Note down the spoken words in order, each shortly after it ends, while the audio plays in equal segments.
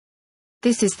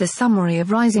This is the summary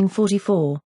of Rising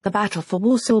 44, The Battle for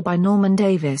Warsaw by Norman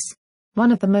Davies.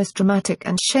 One of the most dramatic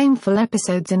and shameful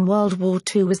episodes in World War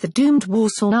II was the doomed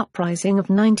Warsaw Uprising of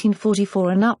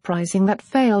 1944, an uprising that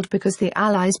failed because the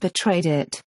Allies betrayed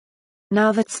it.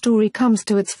 Now that story comes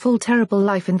to its full terrible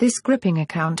life in this gripping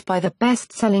account by the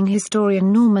best-selling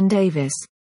historian Norman Davies.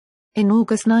 In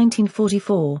August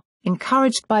 1944,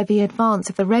 encouraged by the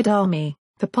advance of the Red Army,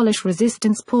 the Polish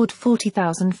resistance poured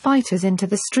 40,000 fighters into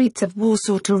the streets of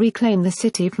Warsaw to reclaim the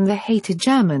city from the hated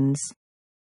Germans.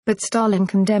 But Stalin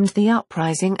condemned the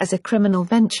uprising as a criminal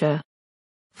venture.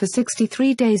 For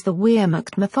 63 days the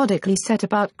Wehrmacht methodically set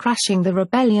about crashing the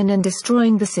rebellion and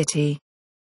destroying the city.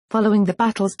 Following the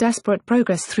battle's desperate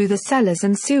progress through the cellars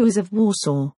and sewers of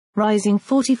Warsaw, Rising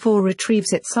 44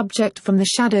 retrieves its subject from the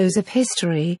shadows of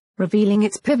history, revealing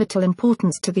its pivotal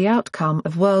importance to the outcome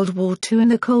of World War II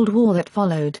and the Cold War that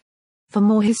followed. For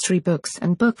more history books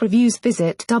and book reviews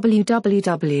visit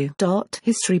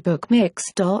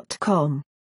www.historybookmix.com.